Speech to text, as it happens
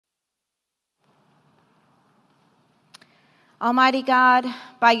Almighty God,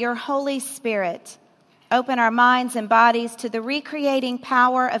 by your Holy Spirit, open our minds and bodies to the recreating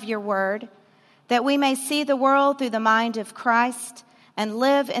power of your word, that we may see the world through the mind of Christ and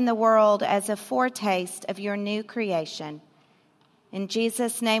live in the world as a foretaste of your new creation. In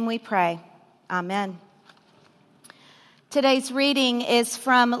Jesus' name we pray. Amen. Today's reading is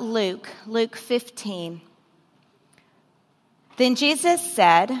from Luke 15. Then Jesus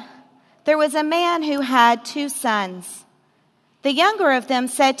said, "There was a man who had 2 sons. The younger of them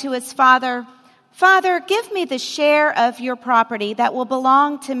said to his father, 'Father, give me the share of your property that will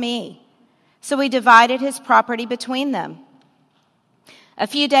belong to me.' So he divided his property between them. A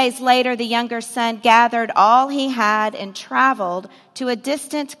few days later, the younger son gathered all he had and traveled to a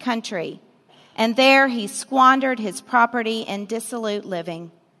distant country, and there he squandered his property in dissolute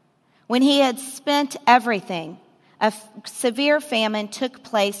living. When he had spent everything, a severe famine took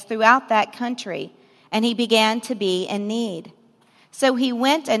place throughout that country, and he began to be in need. So he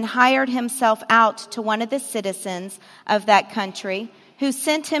went and hired himself out to one of the citizens of that country, who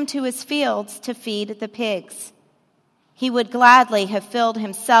sent him to his fields to feed the pigs. He would gladly have filled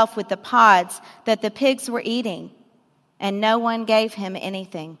himself with the pods that the pigs were eating, and no one gave him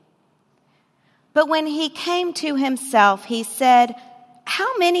anything. But when he came to himself, he said,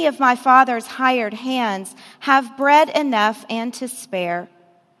 'How many of my father's hired hands have bread enough and to spare?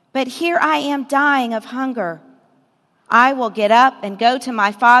 But here I am dying of hunger. I will get up and go to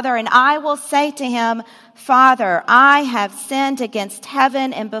my father, and I will say to him, Father, I have sinned against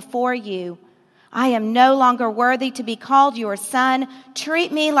heaven and before you. I am no longer worthy to be called your son.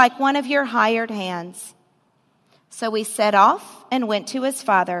 Treat me like one of your hired hands.' So he set off and went to his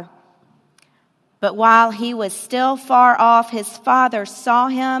father. But while he was still far off, his father saw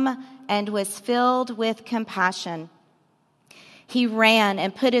him and was filled with compassion. He ran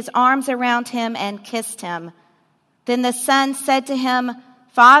and put his arms around him and kissed him. Then the son said to him,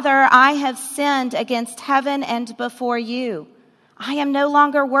 'Father, I have sinned against heaven and before you. I am no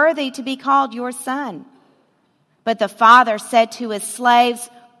longer worthy to be called your son.' But the father said to his slaves,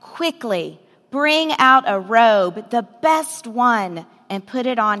 'Quickly, bring out a robe, the best one, and put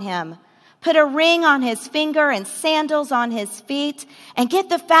it on him. Put a ring on his finger and sandals on his feet, and get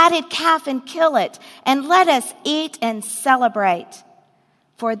the fatted calf and kill it, and let us eat and celebrate.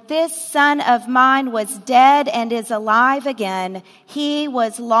 For this son of mine was dead and is alive again. He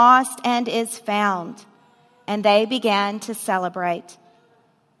was lost and is found.' And they began to celebrate.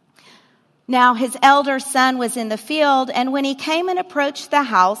 Now his elder son was in the field, and when he came and approached the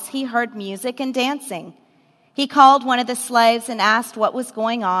house, he heard music and dancing. He called one of the slaves and asked what was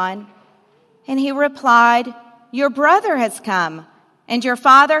going on. And he replied, 'Your brother has come, and your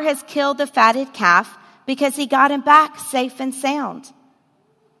father has killed the fatted calf because he got him back safe and sound.'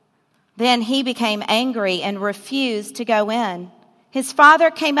 Then he became angry and refused to go in. His father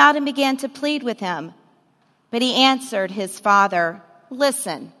came out and began to plead with him. But he answered his father,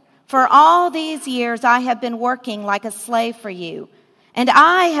 'Listen, for all these years I have been working like a slave for you, and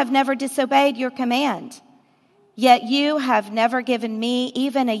I have never disobeyed your command. Yet you have never given me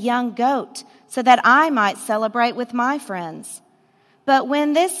even a young goat so that I might celebrate with my friends. But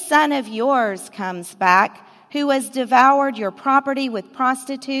when this son of yours comes back, who has devoured your property with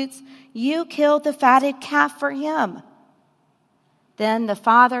prostitutes, you killed the fatted calf for him.' Then the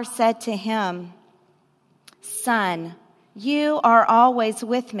father said to him, 'Son, you are always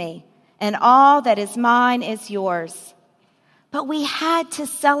with me, and all that is mine is yours. But we had to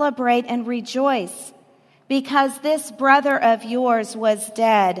celebrate and rejoice, because this brother of yours was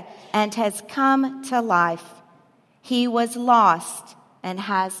dead and has come to life. He was lost and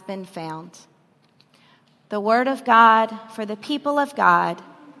has been found.'" The word of God for the people of God.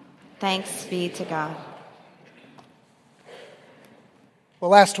 Thanks be to God.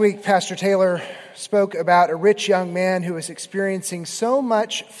 Well, last week, Pastor Taylor spoke about a rich young man who was experiencing so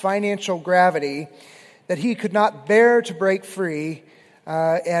much financial gravity that he could not bear to break free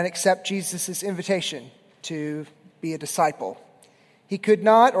and accept Jesus' invitation to be a disciple. He could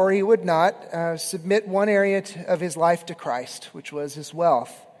not, or he would not, submit one area of his life to Christ, which was his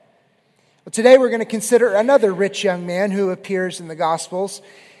wealth. Well, today we're going to consider another rich young man who appears in the Gospels.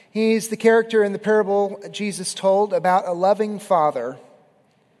 He's the character in the parable Jesus told about a loving father.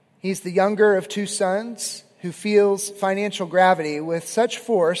 He's the younger of 2 sons who feels financial gravity with such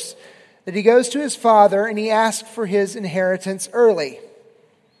force that he goes to his father and he asks for his inheritance early.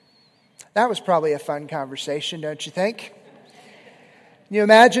 That was probably a fun conversation, don't you think? Can you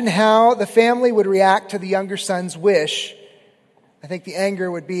imagine how the family would react to the younger son's wish? I think the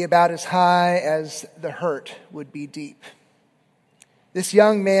anger would be about as high as the hurt would be deep. This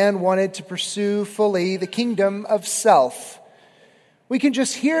young man wanted to pursue fully the kingdom of self, We can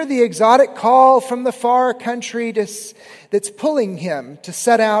just hear the exotic call from the far country that's pulling him to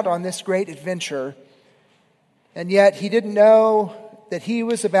set out on this great adventure. And yet he didn't know that he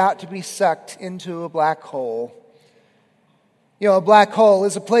was about to be sucked into a black hole. You know, a black hole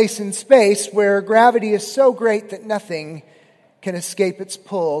is a place in space where gravity is so great that nothing can escape its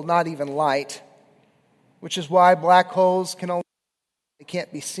pull, not even light, which is why black holes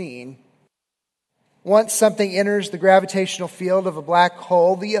can't be seen. Once something enters the gravitational field of a black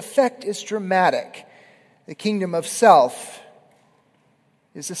hole, the effect is dramatic. The kingdom of self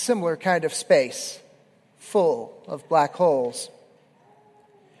is a similar kind of space, full of black holes.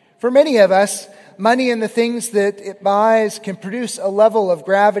 For many of us, money and the things that it buys can produce a level of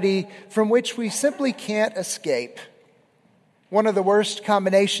gravity from which we simply can't escape. One of the worst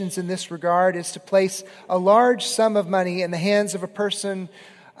combinations in this regard is to place a large sum of money in the hands of a person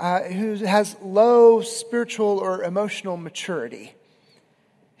who has low spiritual or emotional maturity.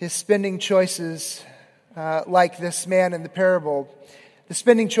 His spending choices, like this man in the parable, the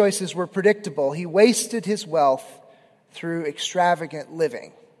spending choices were predictable. He wasted his wealth through extravagant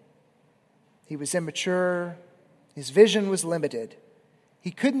living. He was immature. His vision was limited. He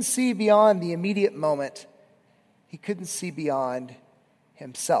couldn't see beyond the immediate moment. He couldn't see beyond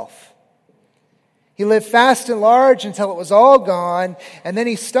himself. He lived fast and large until it was all gone, and then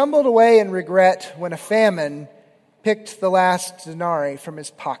he stumbled away in regret when a famine picked the last denarii from his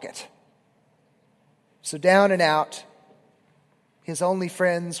pocket. So down and out, his only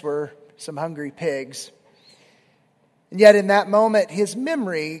friends were some hungry pigs. And yet in that moment, his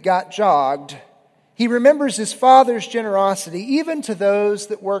memory got jogged. He remembers his father's generosity, even to those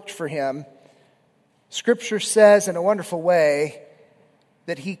that worked for him. Scripture says in a wonderful way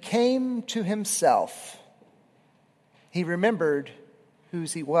that he came to himself. He remembered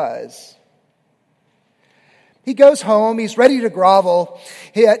whose he was. He goes home. He's ready to grovel.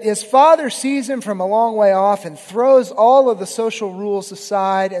 His father sees him from a long way off and throws all of the social rules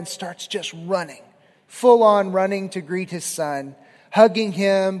aside and starts just running, full on running to greet his son, hugging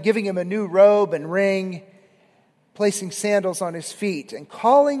him, giving him a new robe and ring, placing sandals on his feet, and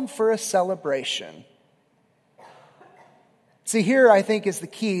calling for a celebration. See, here I think is the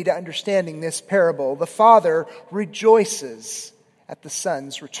key to understanding this parable. The father rejoices at the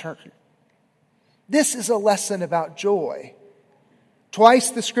son's return. This is a lesson about joy.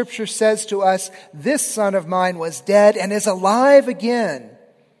 Twice the scripture says to us, "This son of mine was dead and is alive again.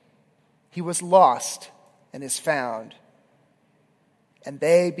 He was lost and is found." And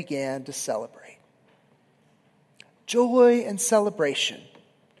they began to celebrate. Joy and celebration.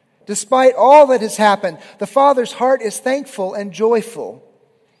 Despite all that has happened, the father's heart is thankful and joyful.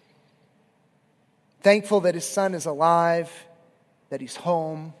 Thankful that his son is alive, that he's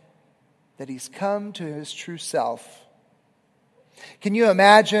home, that he's come to his true self. Can you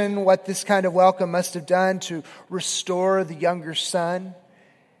imagine what this kind of welcome must have done to restore the younger son?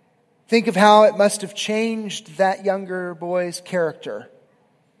 Think of how it must have changed that younger boy's character.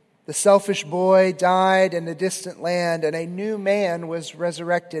 The selfish boy died in a distant land, and a new man was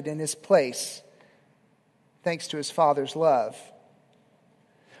resurrected in his place, thanks to his father's love.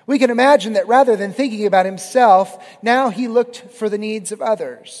 We can imagine that rather than thinking about himself, now he looked for the needs of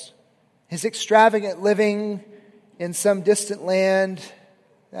others. His extravagant living in some distant land,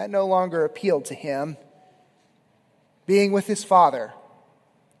 that no longer appealed to him. Being with his father,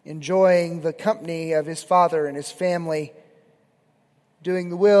 enjoying the company of his father and his family,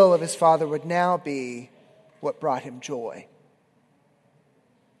 doing the will of his father would now be what brought him joy.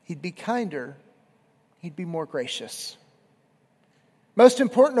 He'd be kinder. He'd be more gracious. Most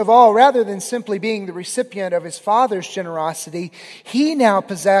important of all, rather than simply being the recipient of his father's generosity, he now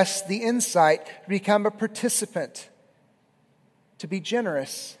possessed the insight to become a participant, to be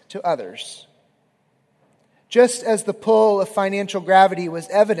generous to others. Just as the pull of financial gravity was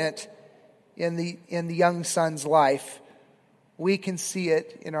evident in the young son's life, we can see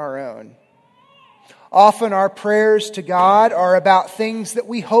it in our own. Often our prayers to God are about things that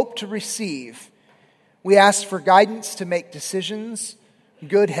we hope to receive. We ask for guidance to make decisions,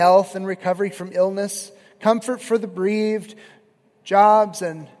 good health and recovery from illness, comfort for the bereaved, jobs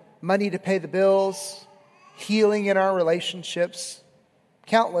and money to pay the bills, healing in our relationships,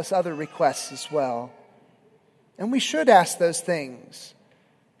 countless other requests as well. And we should ask those things.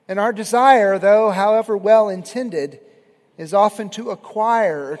 And our desire, though, however well intended, is often to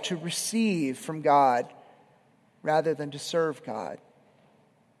acquire or to receive from God rather than to serve God.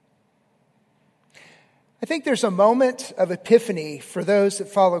 I think there's a moment of epiphany for those that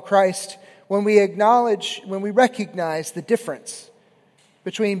follow Christ when we recognize the difference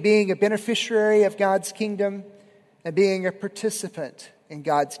between being a beneficiary of God's kingdom and being a participant in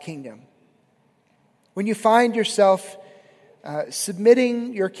God's kingdom. When you find yourself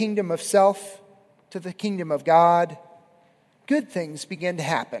submitting your kingdom of self to the kingdom of God, good things begin to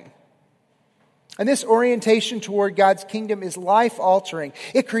happen. And this orientation toward God's kingdom is life-altering.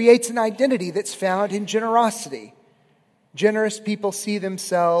 It creates an identity that's found in generosity. Generous people see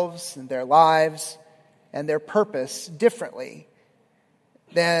themselves and their lives and their purpose differently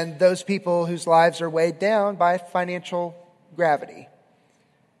than those people whose lives are weighed down by financial gravity.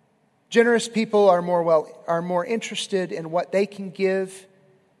 Generous people are more interested in what they can give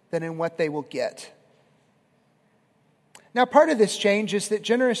than in what they will get. Now, part of this change is that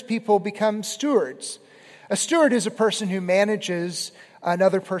generous people become stewards. A steward is a person who manages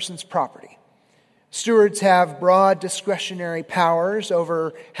another person's property. Stewards have broad discretionary powers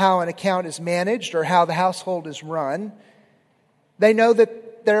over how an account is managed or how the household is run. They know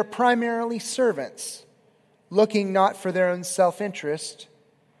that they're primarily servants, looking not for their own self-interest,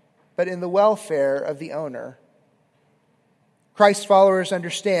 but in the welfare of the owner. Christ followers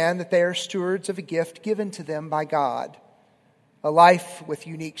understand that they are stewards of a gift given to them by God. A life with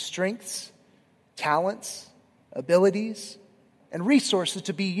unique strengths, talents, abilities, and resources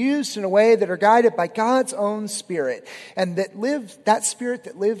to be used in a way that are guided by God's own Spirit, and that Spirit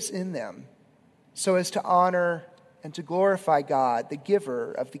that lives in them, so as to honor and to glorify God, the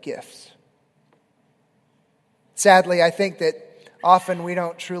giver of the gifts. Sadly, I think that often we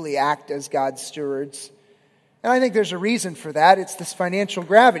don't truly act as God's stewards. And I think there's a reason for that. It's this financial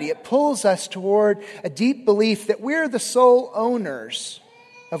gravity. It pulls us toward a deep belief that we're the sole owners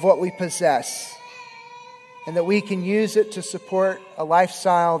of what we possess, and that we can use it to support a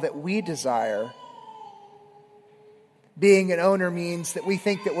lifestyle that we desire. Being an owner means that we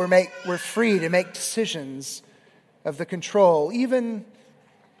think that we're free to make decisions of the control, even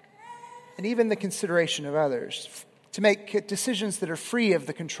the consideration of others, to make decisions that are free of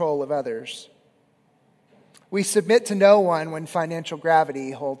the control of others. We submit to no one when financial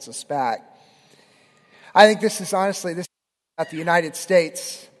gravity holds us back. I think this is about the United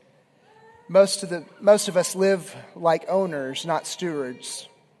States. Most of us live like owners, not stewards.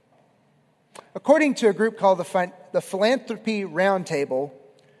 According to a group called the Philanthropy Roundtable,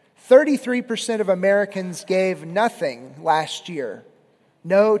 33% of Americans gave nothing last year.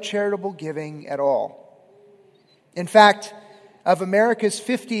 No charitable giving at all. In fact, of America's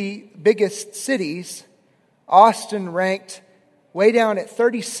 50 biggest cities, Austin ranked way down at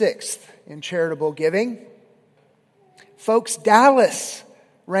 36th in charitable giving. Folks, Dallas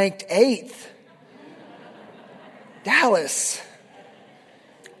ranked 8th. Dallas.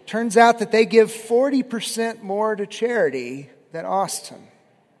 Turns out that they give 40% more to charity than Austin.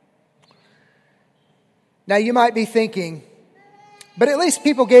 Now you might be thinking, but at least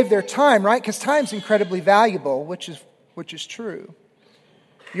people gave their time, right? Because time's incredibly valuable, which is true.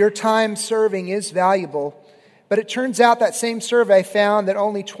 Your time serving is valuable. But it turns out that same survey found that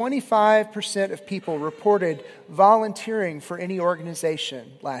only 25% of people reported volunteering for any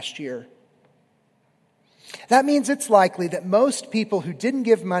organization last year. That means it's likely that most people who didn't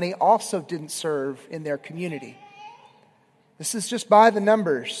give money also didn't serve in their community. This is just by the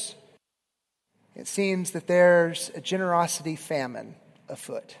numbers. It seems that there's a generosity famine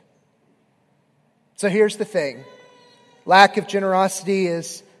afoot. So here's the thing. Lack of generosity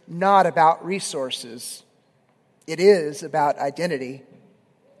is not about resources. It is about identity.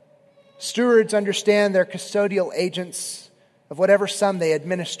 Stewards understand they're custodial agents of whatever sum they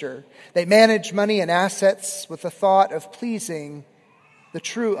administer. They manage money and assets with the thought of pleasing the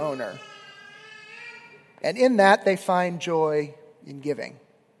true owner. And in that, they find joy in giving.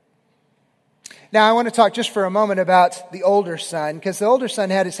 Now, I want to talk just for a moment about the older son, because the older son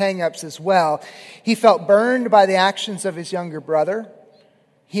had his hang-ups as well. He felt burned by the actions of his younger brother.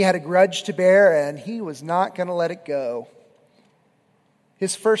 He had a grudge to bear, and he was not going to let it go.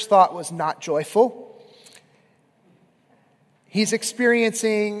 His first thought was not joyful. He's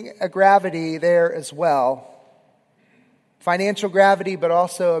experiencing a gravity there as well. Financial gravity, but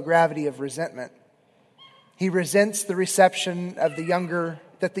also a gravity of resentment. He resents the reception of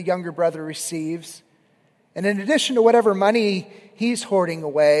that the younger brother receives. And in addition to whatever money he's hoarding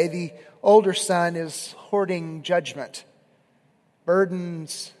away, the older son is hoarding judgment,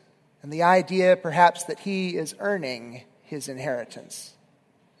 burdens, and the idea perhaps that he is earning his inheritance.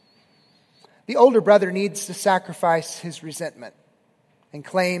 The older brother needs to sacrifice his resentment and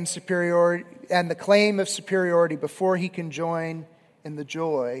claim superiority and the claim of superiority before he can join in the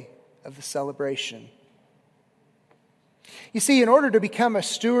joy of the celebration. You see, in order to become a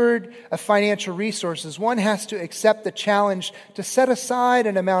steward of financial resources, one has to accept the challenge to set aside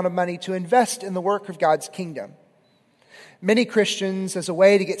an amount of money to invest in the work of God's kingdom. Many Christians, as a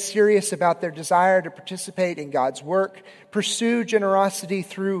way to get serious about their desire to participate in God's work, pursue generosity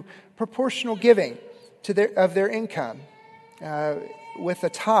through proportional giving of their income, with a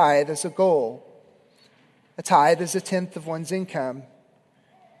tithe as a goal. A tithe is a tenth of one's income.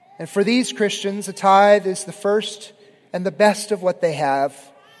 And for these Christians, a tithe is the first and the best of what they have,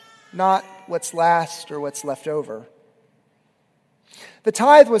 not what's last or what's left over. The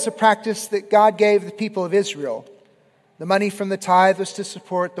tithe was a practice that God gave the people of Israel. The money from the tithe was to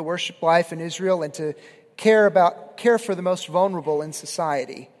support the worship life in Israel and to care for the most vulnerable in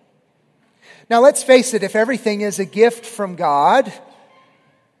society. Now let's face it, if everything is a gift from God,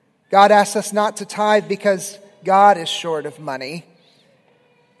 God asks us not to tithe because God is short of money.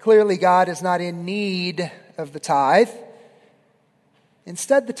 Clearly, God is not in need of the tithe.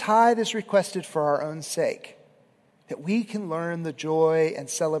 Instead, the tithe is requested for our own sake, that we can learn the joy and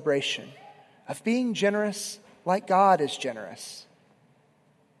celebration of being generous like God is generous.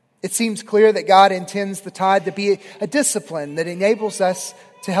 It seems clear that God intends the tithe to be a discipline that enables us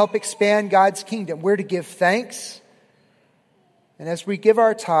to help expand God's kingdom. We're to give thanks. And as we give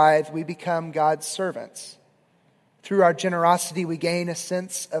our tithe, we become God's servants. Through our generosity, we gain a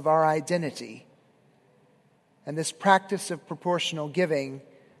sense of our identity. And this practice of proportional giving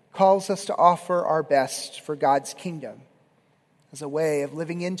calls us to offer our best for God's kingdom as a way of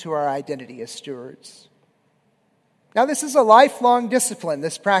living into our identity as stewards. Now, this is a lifelong discipline,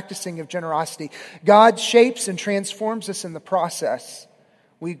 this practicing of generosity. God shapes and transforms us in the process.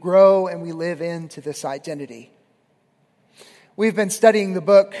 We grow and we live into this identity. We've been studying the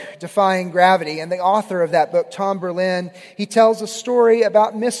book Defying Gravity, and the author of that book, Tom Berlin, he tells a story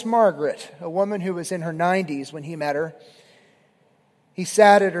about Miss Margaret, a woman who was in her 90s when he met her. He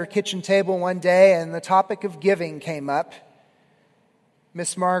sat at her kitchen table one day, and the topic of giving came up.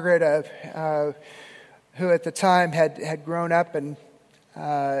 Miss Margaret, who at the time had grown up in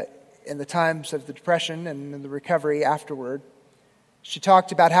the times of the Depression and the recovery afterward, she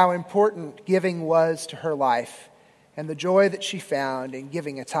talked about how important giving was to her life and the joy that she found in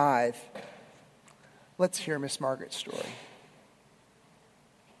giving a tithe. Let's hear Miss Margaret's story.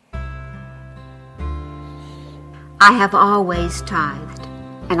 I have always tithed,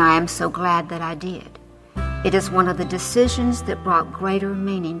 and I am so glad that I did. It is one of the decisions that brought greater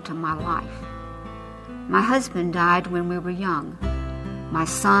meaning to my life. My husband died when we were young. My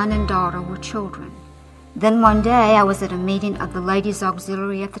son and daughter were children. Then one day I was at a meeting of the Ladies'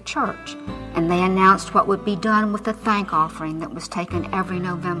 Auxiliary at the church, and they announced what would be done with the thank offering that was taken every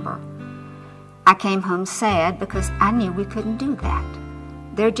November. I came home sad because I knew we couldn't do that.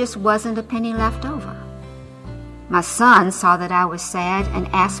 There just wasn't a penny left over. My son saw that I was sad and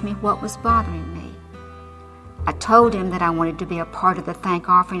asked me what was bothering me. I told him that I wanted to be a part of the thank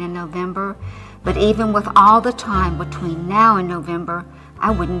offering in November, but even with all the time between now and November,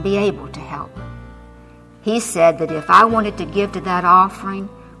 I wouldn't be able to help. He said that if I wanted to give to that offering,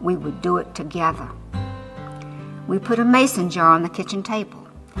 we would do it together. We put a mason jar on the kitchen table.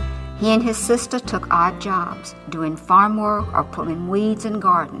 He and his sister took odd jobs, doing farm work or pulling weeds in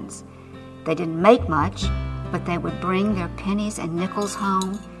gardens. They didn't make much, but they would bring their pennies and nickels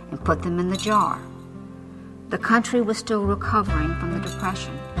home and put them in the jar. The country was still recovering from the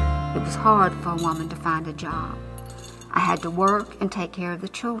Depression. It was hard for a woman to find a job. I had to work and take care of the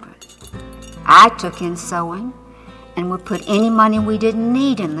children. I took in sewing and would put any money we didn't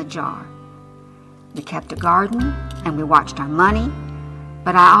need in the jar. We kept a garden and we watched our money,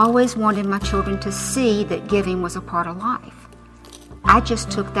 but I always wanted my children to see that giving was a part of life. I just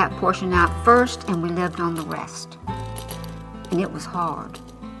took that portion out first and we lived on the rest. And it was hard,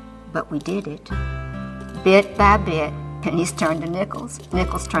 but we did it. Bit by bit, pennies turned to nickels,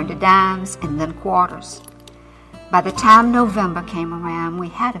 nickels turned to dimes, and then quarters. By the time November came around, we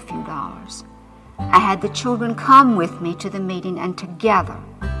had a few dollars. I had the children come with me to the meeting, and together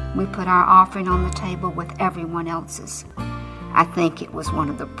we put our offering on the table with everyone else's. I think it was one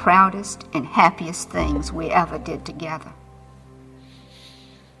of the proudest and happiest things we ever did together.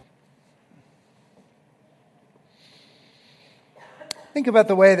 Think about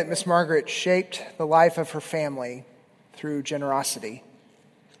the way that Miss Margaret shaped the life of her family through generosity.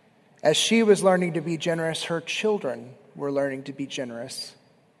 As she was learning to be generous, her children were learning to be generous.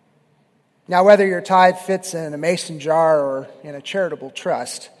 Now, whether your tithe fits in a mason jar or in a charitable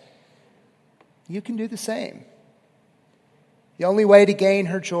trust, you can do the same. The only way to gain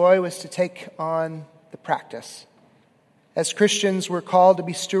her joy was to take on the practice. As Christians, we're called to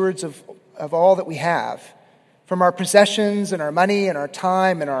be stewards of all that we have, from our possessions and our money and our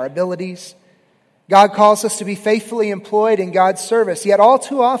time and our abilities. God calls us to be faithfully employed in God's service, yet all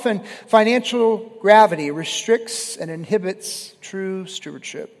too often financial gravity restricts and inhibits true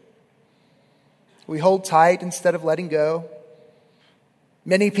stewardship. We hold tight instead of letting go.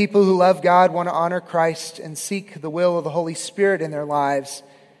 Many people who love God want to honor Christ and seek the will of the Holy Spirit in their lives,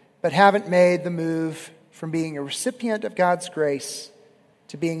 but haven't made the move from being a recipient of God's grace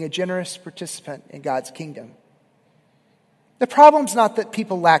to being a generous participant in God's kingdom. The problem's not that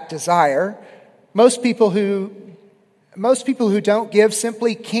people lack desire. Most people who don't give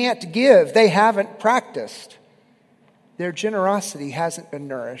simply can't give. They haven't practiced. Their generosity hasn't been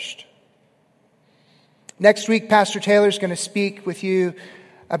nourished. Next week, Pastor Taylor's going to speak with you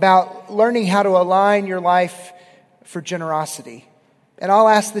about learning how to align your life for generosity. And I'll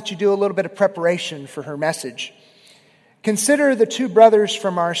ask that you do a little bit of preparation for her message. Consider the two brothers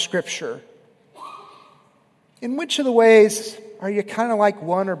from our scripture. In which of the ways are you kind of like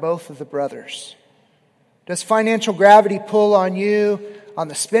one or both of the brothers? Does financial gravity pull on you on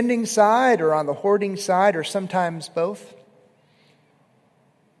the spending side or on the hoarding side, or sometimes both?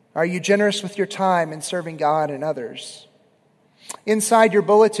 Are you generous with your time in serving God and others? Inside your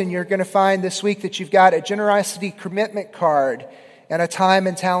bulletin, you're going to find this week that you've got a generosity commitment card and a time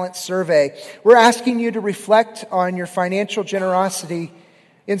and talent survey. We're asking you to reflect on your financial generosity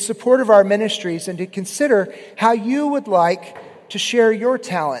in support of our ministries and to consider how you would like to share your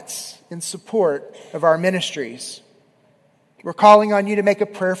talents in support of our ministries. We're calling on you to make a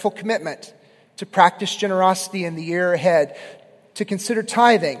prayerful commitment to practice generosity in the year ahead, to consider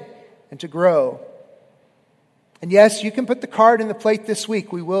tithing, and to grow. And yes, you can put the card in the plate this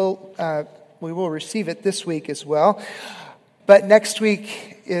week. We will receive it this week as well. But next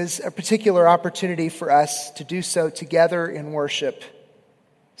week is a particular opportunity for us to do so together in worship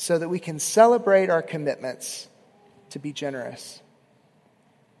so that we can celebrate our commitments to be generous.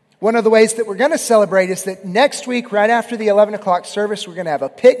 One of the ways that we're going to celebrate is that next week, right after the 11 o'clock service, we're going to have a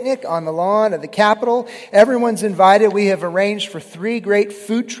picnic on the lawn of the Capitol. Everyone's invited. We have arranged for 3 great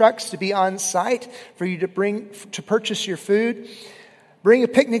food trucks to be on site for you to purchase your food. Bring a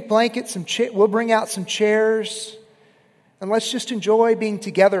picnic blanket. We'll bring out some chairs. And let's just enjoy being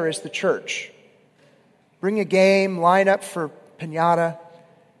together as the church. Bring a game, line up for piñata,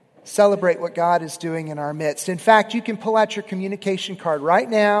 celebrate what God is doing in our midst. In fact, you can pull out your communication card right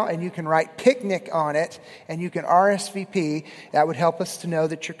now and you can write picnic on it and you can RSVP. That would help us to know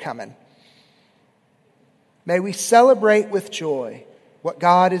that you're coming. May we celebrate with joy what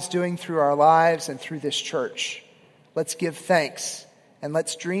God is doing through our lives and through this church. Let's give thanks. And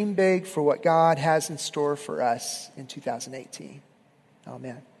let's dream big for what God has in store for us in 2018.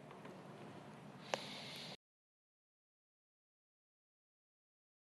 Amen.